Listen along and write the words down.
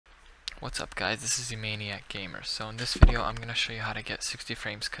What's up guys, this is the Maniac Gamer. So in this video I'm going to show you how to get 60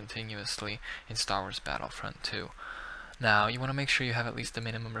 frames continuously in Star Wars Battlefront II. Now you want to make sure you have at least the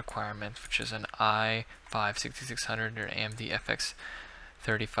minimum requirement, which is an i5 6600 or AMD FX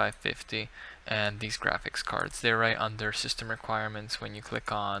 3550 and these graphics cards. They're right under system requirements. When you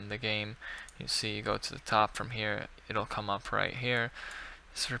click on the game, you see you go to the top. From here it'll come up right here.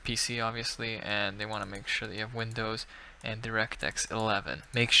 This is for PC obviously, and they want to make sure that you have Windows and DirectX 11.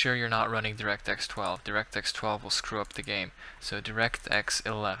 Make sure you're not running DirectX 12. DirectX 12 will screw up the game. So DirectX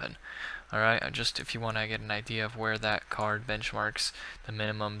 11. Alright, just if you want to get an idea of where that card benchmarks, the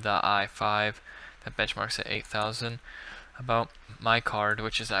minimum, the i5, that benchmarks at 8000. About my card,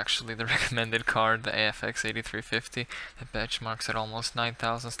 which is actually the recommended card, the AFX 8350, that benchmarks at almost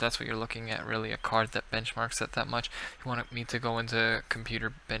 9000. So that's what you're looking at, really, a card that benchmarks at that much. If you want me to go into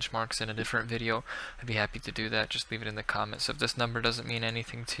computer benchmarks in a different video, I'd be happy to do that. Just leave it in the comments. So if this number doesn't mean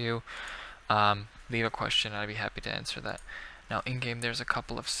anything to you, leave a question. I'd be happy to answer that. Now in game there's a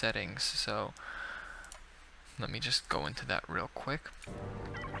couple of settings, so let me just go into that real quick.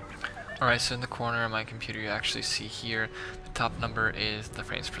 Alright, so in the corner of my computer you actually see here the top number is the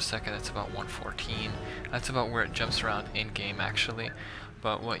frames per second. That's about 114. That's about where it jumps around in game actually.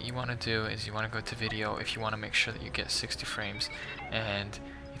 But what you want to do is you want to go to video if you want to make sure that you get 60 frames, and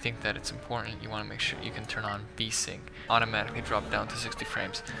you think that it's important, you want to make sure you can turn on VSync. Automatically drop down to 60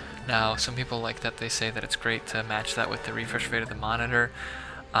 frames. Now some people like that, they say that it's great to match that with the refresh rate of the monitor.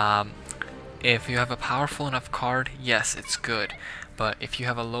 If you have a powerful enough card, yes, it's good. But if you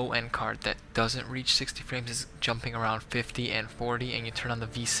have a low-end card that doesn't reach 60 frames, is jumping around 50 and 40, and you turn on the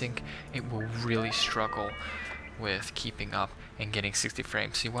VSync, it will really struggle with keeping up and getting 60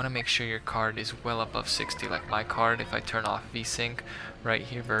 frames. So you want to make sure your card is well above 60. Like my card, if I turn off VSync right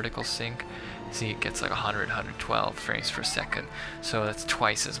here, vertical sync, see it gets like 100, 112 frames per second. So that's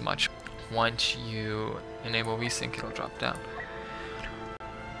twice as much. Once you enable VSync, it'll drop down.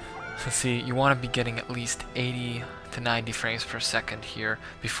 So see, you want to be getting at least 80 to 90 frames per second here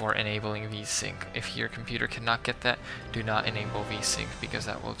before enabling VSync. If your computer cannot get that, do not enable VSync, because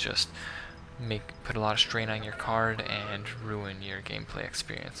that will just put a lot of strain on your card and ruin your gameplay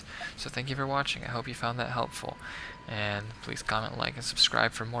experience. So thank you for watching. I hope you found that helpful, and please comment, like, and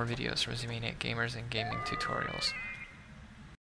subscribe for more videos from Maniac Gamers and gaming tutorials.